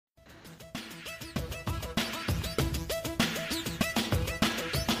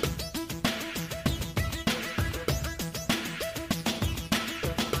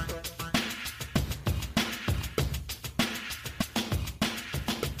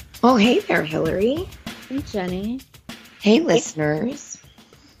Oh, hey there, Hillary. Hey, Jenny. Hey, listeners.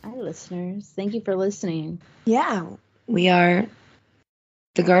 Hi, listeners. Thank you for listening. Yeah, we are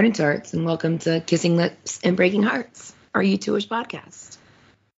the Garden Tarts, and welcome to Kissing Lips and Breaking Hearts, our YouTubers podcast.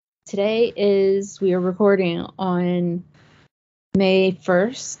 We are recording on May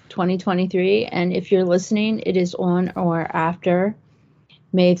 1st, 2023. And if you're listening, it is on or after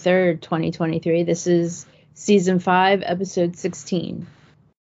May 3rd, 2023. This is season 5, episode 16.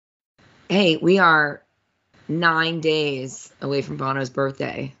 Hey, we are 9 days away from Bono's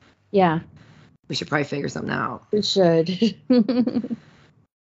birthday. Yeah. We should probably figure something out. We should.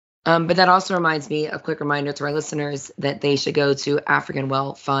 But that also reminds me, a quick reminder to our listeners that they should go to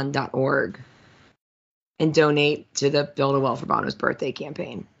africanwellfund.org and donate to the Build a Well for Bono's birthday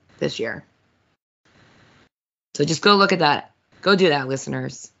campaign this year. So just go look at that. Go do that,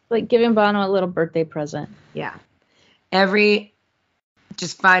 listeners. Like giving Bono a little birthday present. Yeah.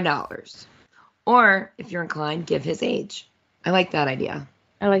 Just $5. Or if you're inclined, give his age. I like that idea.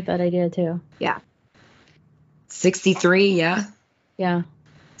 I like that idea too. Yeah. 63, yeah. Yeah.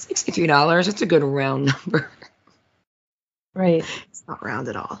 $63. It's a good round number. Right. It's not round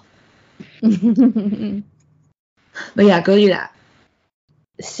at all. But yeah, go do that.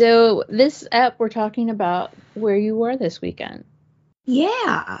 So this app, we're talking about where you were this weekend.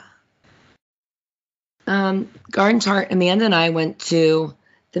 Yeah. Garden Tart, Amanda and I went to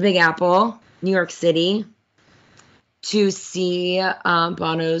the Big Apple, New York City, to see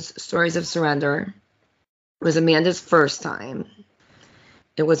Bono's Stories of Surrender. It was Amanda's first time.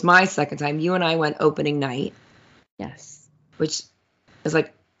 It was my second time. You and I went opening night. Yes. Which is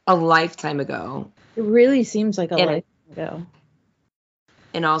like a lifetime ago. It really seems like a lifetime ago.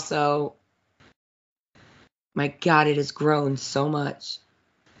 And also, my God, it has grown so much.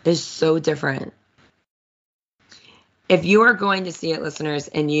 It's so different. If you are going to see it, listeners,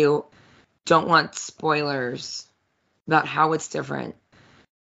 and you don't want spoilers about how it's different,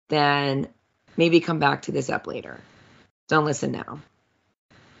 then maybe come back to this up later. Don't listen now.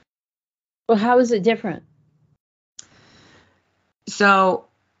 Well, how is it different? So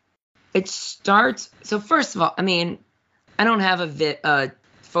it starts. So first of all, I mean, I don't have a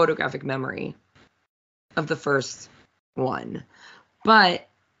photographic memory of the first one,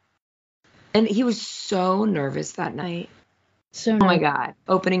 and he was so nervous that night. So oh my God,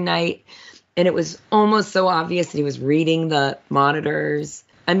 opening night. And it was almost so obvious that he was reading the monitors.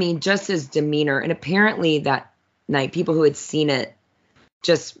 I mean, just his demeanor. And apparently that night, people who had seen it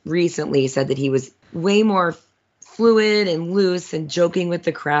just recently said that he was way more fluid and loose and joking with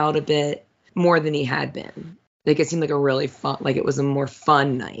the crowd a bit more than he had been. Like it seemed like a really fun, like it was a more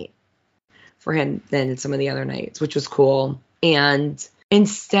fun night for him than some of the other nights, which was cool. And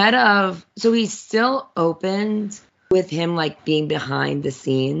so he still opened with him like being behind the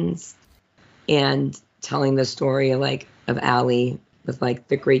scenes and telling the story like of Allie with like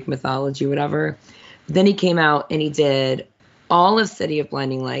the Greek mythology, whatever. But then he came out and he did all of City of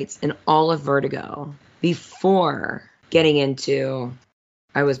Blinding Lights and all of Vertigo before getting into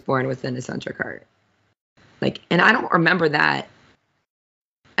I Was Born with an Eccentric Heart. Like, and I don't remember that.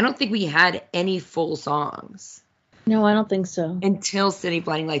 I don't think we had any full songs. No, I don't think so. Until City of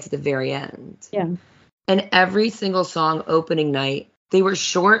Blinding Lights at the very end. Yeah. And every single song opening night, they were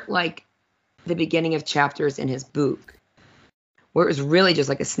short like the beginning of chapters in his book, where it was really just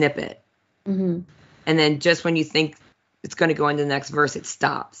like a snippet. Mm-hmm. And then just when you think it's going to go into the next verse, it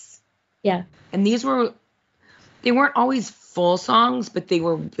stops. Yeah. And they weren't always full songs, but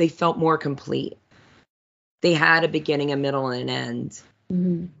they felt more complete. They had a beginning, a middle, and an end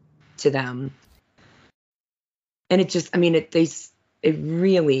to them. And it just, I mean, it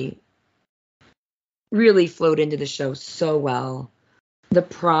really, really flowed into the show so well. The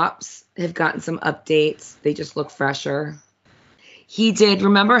props have gotten some updates. They just look fresher.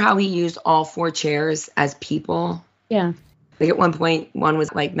 Remember how he used all 4 chairs as people? Yeah. Like at one point, one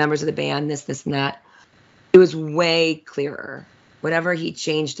was like members of the band, this, and that. It was way clearer. Whatever he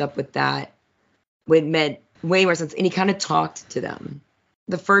changed up with that made way more sense. And he kind of talked to them.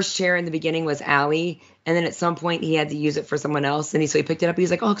 The first chair in the beginning was Allie. And then at some point he had to use it for someone else. And so he picked it up. He was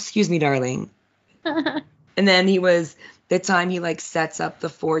like, "Oh, excuse me, darling." And then the time he like sets up the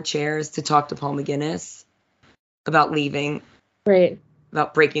 4 chairs to talk to Paul McGuinness about leaving. Right.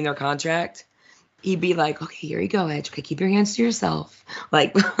 About breaking their contract. He'd be like, "Okay, here you go, Edge. Okay, keep your hands to yourself."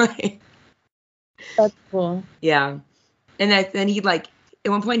 Like that's cool. Yeah. And then he'd like, at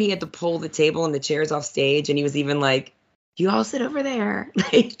one point he had to pull the table and the chairs off stage. And he was even like, "You all sit over there."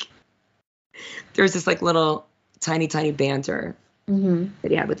 Like, there was this like little tiny, tiny banter that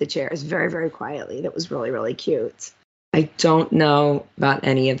he had with the chairs very, very quietly. That was really, really cute. I don't know about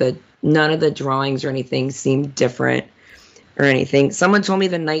none of the drawings or anything seemed different or anything. Someone told me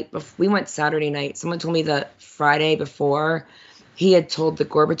the night before, we went Saturday night, someone told me the Friday before he had told the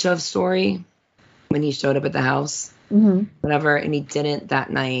Gorbachev story when he showed up at the house, whatever, and he didn't that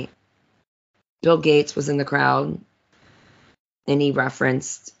night. Bill Gates was in the crowd, and he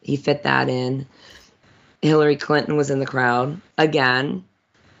fit that in. Hillary Clinton was in the crowd again.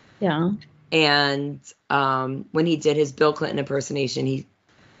 Yeah. And when he did his Bill Clinton impersonation, he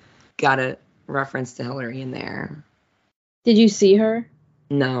got a reference to Hillary in there. Did you see her?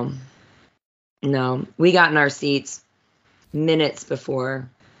 No. We got in our seats minutes before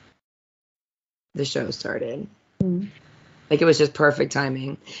the show started. Like, it was just perfect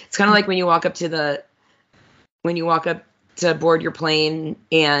timing. It's kind of like when you walk up to board your plane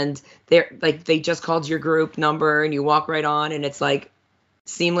and they just called your group number and you walk right on and it's like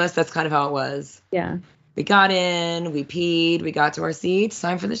seamless. That's kind of how it was. Yeah. We got in, we peed, we got to our seats,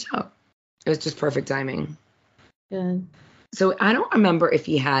 time for the show. It was just perfect timing. Good. So I don't remember if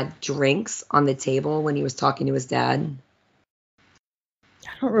he had drinks on the table when he was talking to his dad. I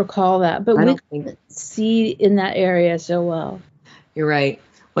don't recall that, but we couldn't see in that area so well. You're right.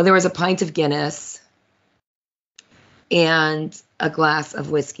 Well, there was a pint of Guinness and a glass of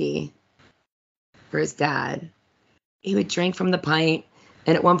whiskey for his dad. He would drink from the pint,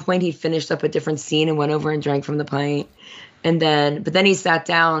 and at one point he finished up a different scene and went over and drank from the pint. But then he sat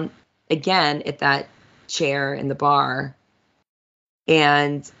down again at that chair in the bar,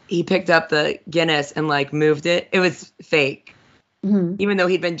 and he picked up the Guinness and moved it. It was fake. Even though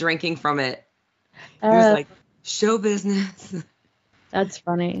he'd been drinking from it. He was like, show business. That's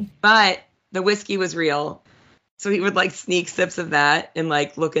funny. But the whiskey was real. So he would sneak sips of that and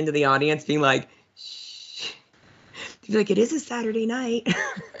look into the audience being like, shh. He'd be like, it is a Saturday night.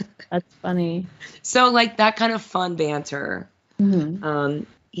 That's funny. So that kind of fun banter.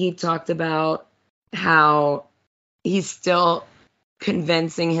 He talked about how he's still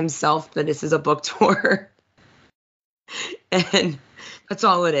convincing himself that this is a book tour. And that's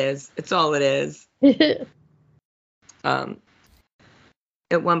all it is. It's all it is. At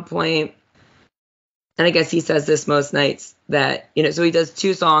one point, and I guess he says this most nights, that, so he does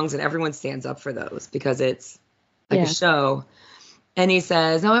 2 songs and everyone stands up for those because it's a show. And he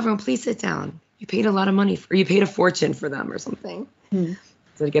says, no, everyone, please sit down. You paid a lot of money or you paid a fortune for them or something.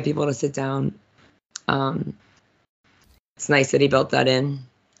 So to get people to sit down. It's nice that he built that in.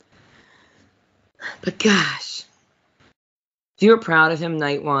 But gosh. If you were proud of him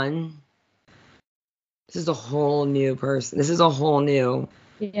night 1, this is a whole new person. This is a whole new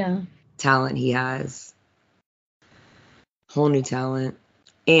talent he has. Whole new talent.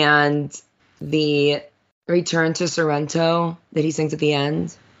 And the Return to Sorrento that he sings at the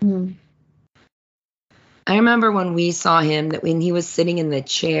end. I remember when we saw him, that when he was sitting in the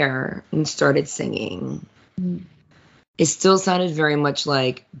chair and started singing, it still sounded very much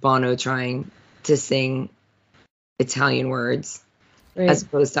like Bono trying to sing Italian words as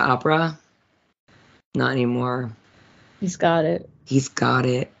opposed to opera. Not anymore. He's got it.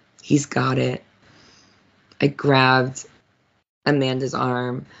 I grabbed Amanda's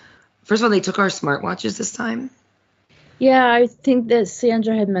arm. First of all, they took our smartwatches this time. Yeah, I think that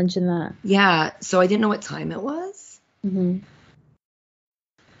Sandra had mentioned that. Yeah, so I didn't know what time it was.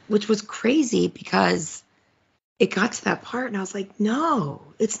 Which was crazy because it got to that part and I was like, no,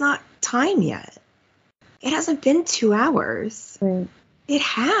 it's not time yet. It hasn't been 2 hours. Right. It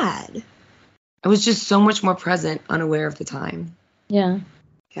had. I was just so much more present, unaware of the time. Yeah.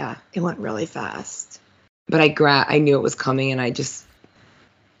 Yeah, it went really fast. But I knew it was coming and I just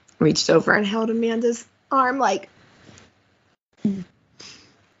reached over and held Amanda's arm like,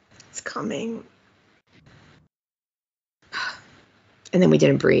 it's coming. And then we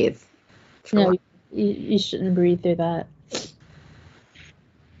didn't breathe. No, you shouldn't breathe through that.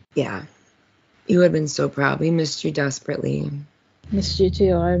 Yeah. You would have been so proud. We missed you desperately. Missed you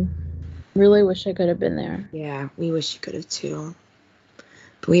too. I really wish I could have been there. Yeah, we wish you could have too.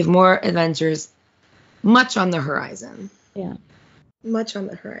 But we have more adventures much on the horizon. Yeah. Much on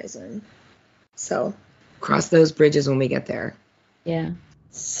the horizon. So cross those bridges when we get there. Yeah.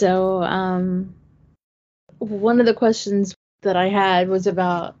 So one of the questions that I had was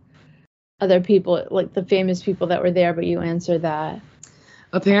about other people, like the famous people that were there, but you answered that.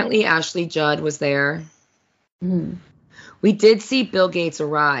 Apparently Ashley Judd was there. We did see Bill Gates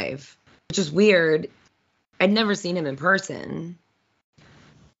arrive, which is weird. I'd never seen him in person.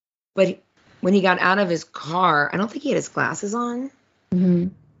 But when he got out of his car, I don't think he had his glasses on.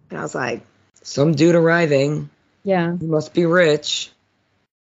 And I was like, some dude arriving. Yeah. He must be rich.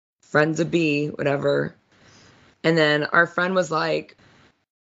 Friends of B, whatever. And then our friend was like,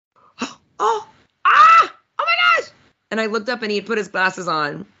 oh my gosh. And I looked up and he had put his glasses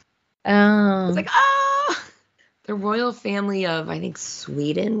on. I was like, oh. The royal family of, I think,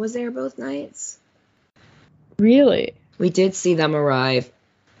 Sweden was there both nights. Really? We did see them arrive.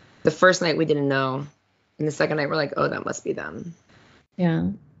 The first night we didn't know. And the second night we're like, oh, that must be them. Yeah.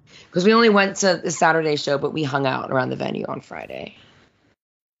 Because we only went to the Saturday show, but we hung out around the venue on Friday.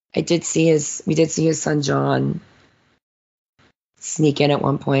 We did see his son John sneak in at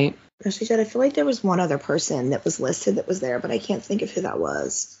one point. She said, I feel like there was one other person that was listed that was there, but I can't think of who that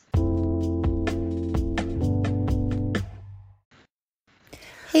was.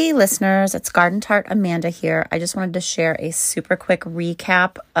 Hey listeners, it's Garden Tart Amanda here. I just wanted to share a super quick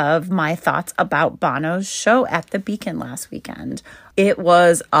recap of my thoughts about Bono's show at the Beacon last weekend. It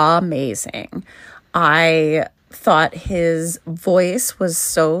was amazing. I thought his voice was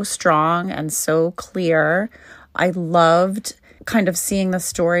so strong and so clear. I loved kind of seeing the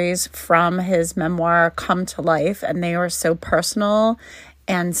stories from his memoir come to life, and they were so personal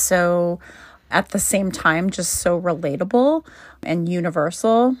and so at the same time just so relatable and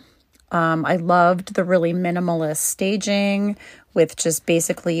universal. I loved the really minimalist staging with just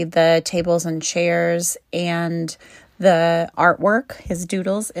basically the tables and chairs and the artwork, his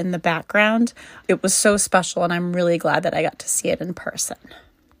doodles in the background. It was so special, and I'm really glad that I got to see it in person.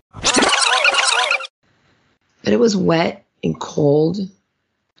 But it was wet and cold,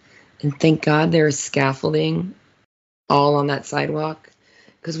 and thank God there was scaffolding all on that sidewalk,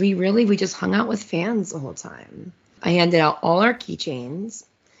 because we just hung out with fans the whole time. I handed out all our keychains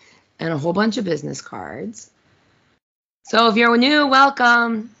and a whole bunch of business cards. So if you're new,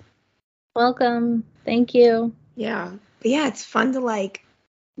 welcome. Welcome. Thank you. Yeah. But yeah, it's fun to like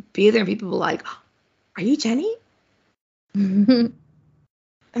be there and people will like, oh, are you Jenny? I'm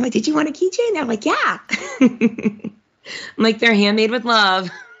like, did you want a keychain? They're like, yeah. I'm like, they're handmade with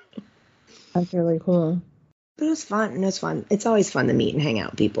love. That's really cool. But it was fun. And it was fun. It's always fun to meet and hang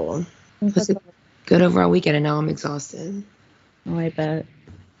out with people. It was That's a good overall weekend, and now I'm exhausted. Oh, I bet.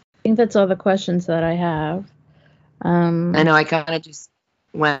 I think that's all the questions that I have. I know, I kind of just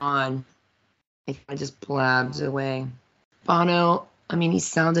went on. I just blabbed away. Bono, I mean, he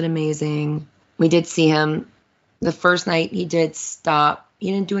sounded amazing. We did see him. The first night he did stop.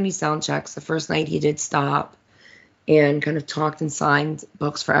 He didn't do any sound checks. The first night he did stop and kind of talked and signed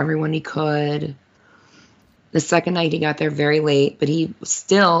books for everyone he could. The second night he got there very late, but he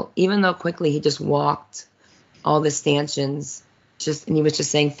still, even though quickly, he just walked all the stanchions and he was just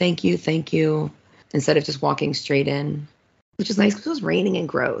saying, thank you, instead of just walking straight in, which is nice because it was raining and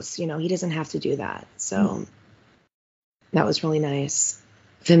gross. You know, he doesn't have to do that. So that was really nice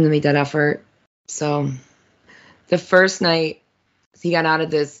for him to make that effort. So the first night he got out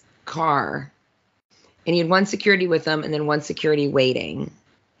of this car and he had one security with him and then one security waiting.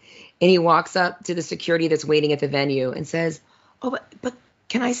 And he walks up to the security that's waiting at the venue and says, oh, but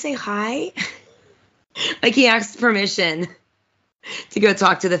can I say hi? Like he asked permission to go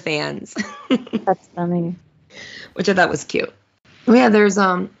talk to the fans. That's funny. Which I thought was cute. Oh yeah, there's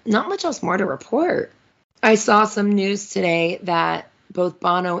not much else more to report. I saw some news today that both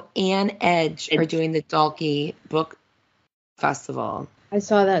Bono and Edge are doing the Dalkey Book Festival. I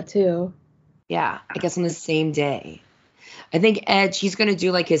saw that too. Yeah, I guess on the same day. I think Edge, he's going to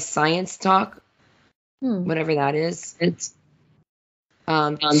do like his science talk, whatever that is. It's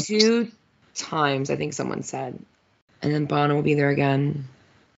 2 times, I think someone said. And then Bono will be there again.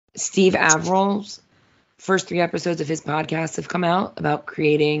 Steve Avrill's first 3 episodes of his podcast have come out about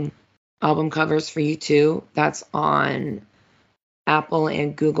creating album covers for U2. That's on Apple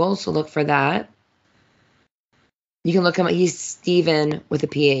and Google, so look for that. You can look him up. He's Steven with a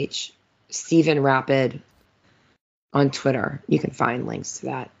PH. Steven Rapid on Twitter. You can find links to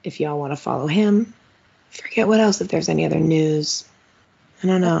that if y'all want to follow him. Forget what else, if there's any other news. I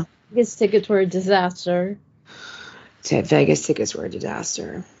don't know. Vegas tickets were a disaster. Vegas tickets were a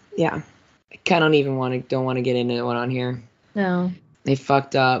disaster. Yeah. I kind of don't want to get into it on here. No. They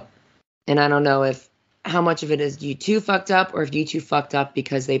fucked up. And I don't know how much of it is U2 fucked up or if U2 fucked up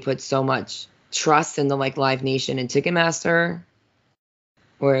because they put so much trust in the like Live Nation and Ticketmaster,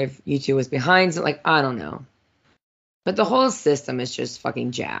 or if U2 was behind. So, like, I don't know. But the whole system is just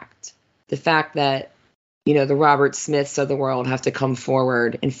fucking jacked. The fact that, you know, the Robert Smiths of the world have to come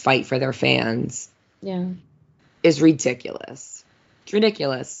forward and fight for their fans is ridiculous. It's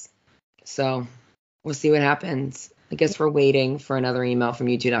ridiculous. So we'll see what happens. I guess we're waiting for another email from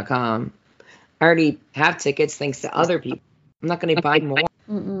U2.com. I already have tickets thanks to other people. I'm not going to buy more.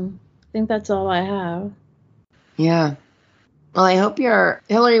 I think that's all I have. Yeah. Well, I hope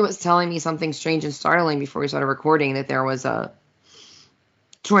Hillary was telling me something strange and startling before we started recording, that there was a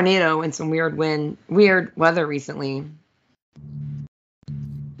tornado and some weird weather recently.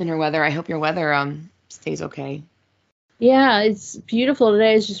 In her weather, I hope your weather stays okay. Yeah, it's beautiful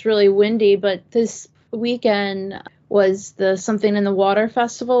today. It's just really windy, but this weekend was the Something in the Water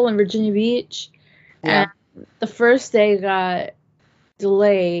Festival in Virginia Beach. Yeah. And the first day got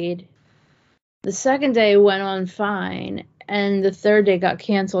delayed. The second day went on fine, and the third day got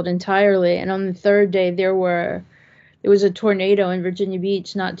canceled entirely. And on the third day, there was a tornado in Virginia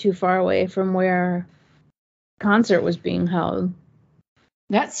Beach, not too far away from where the concert was being held.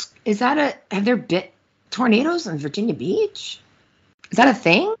 Have there been tornadoes in Virginia Beach? Is that a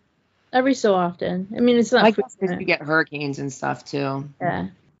thing? Every so often. I mean, it's not. I guess you get hurricanes and stuff too. Yeah.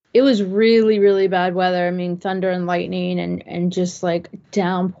 It was really, really bad weather. I mean, thunder and lightning and just like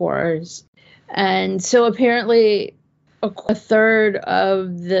downpours. And so apparently a third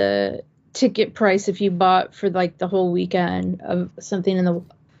of the ticket price, if you bought for like the whole weekend of Something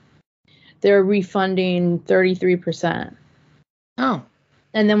they're refunding 33%. Oh.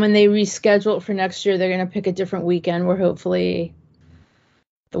 And then when they reschedule it for next year, they're going to pick a different weekend where hopefully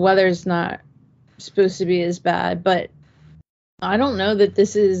the weather's not supposed to be as bad. But I don't know that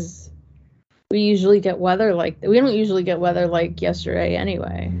we don't usually get weather like yesterday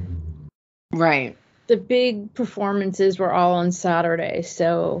anyway. Right. The big performances were all on Saturday,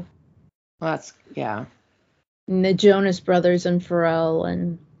 so. Well, yeah. And the Jonas Brothers and Pharrell,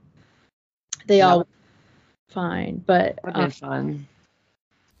 and they all fine, but It's been fun.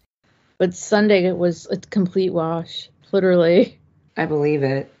 But Sunday it was a complete wash, literally. I believe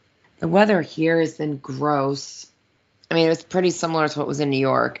it. The weather here has been gross. I mean, it was pretty similar to what was in New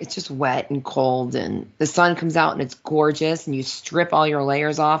York. It's just wet and cold, and the sun comes out and it's gorgeous, and you strip all your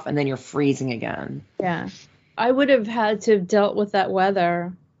layers off, and then you're freezing again. Yeah. I would have had to have dealt with that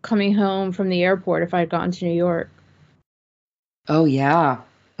weather coming home from the airport if I had gone to New York. Oh, yeah.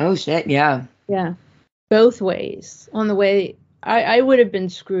 Oh, shit, yeah. Yeah. Both ways. On the way, I would have been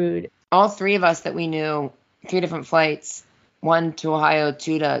screwed. All three of us that we knew, 3 different flights, 1 to Ohio,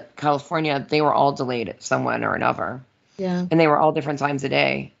 2 to California, they were all delayed at someone or another. Yeah. And they were all different times a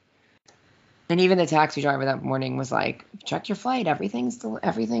day. And even the taxi driver that morning was like, check your flight. Everything's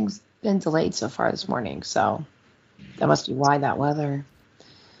been delayed so far this morning. So that must be why that weather.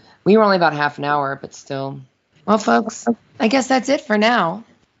 We were only about half an hour, but still. Well, folks, I guess that's it for now.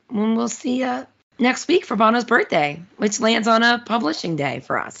 And we'll see you next week for Bono's birthday, which lands on a publishing day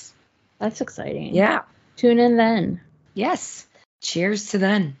for us. That's exciting. Yeah. Tune in then. Yes. Cheers to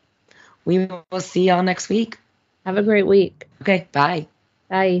then. We will see y'all next week. Have a great week. Okay. Bye.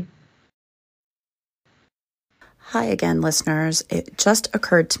 Bye. Hi again, listeners. It just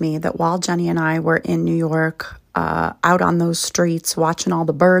occurred to me that while Jenny and I were in New York, out on those streets, watching all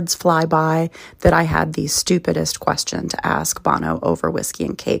the birds fly by, that I had the stupidest question to ask Bono over whiskey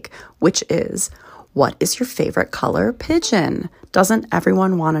and cake, which is, what is your favorite color pigeon? Doesn't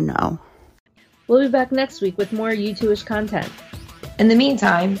everyone want to know? We'll be back next week with more U2ish content. In the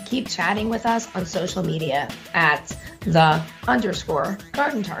meantime, keep chatting with us on social media at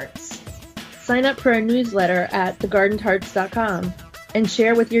 _Garden Tarts. Sign up for our newsletter at thegardentarts.com and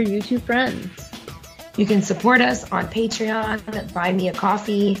share with your YouTube friends. You can support us on Patreon, buy me a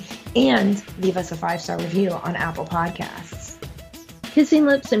coffee, and leave us a 5-star review on Apple Podcasts. Kissing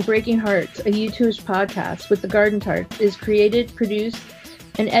Lips and Breaking Hearts, a U2ish podcast with The Garden Tarts, is created, produced,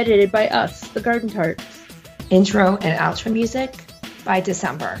 and edited by us, The Garden Tarts. Intro and outro music by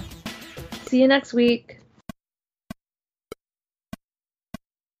December. See you next week.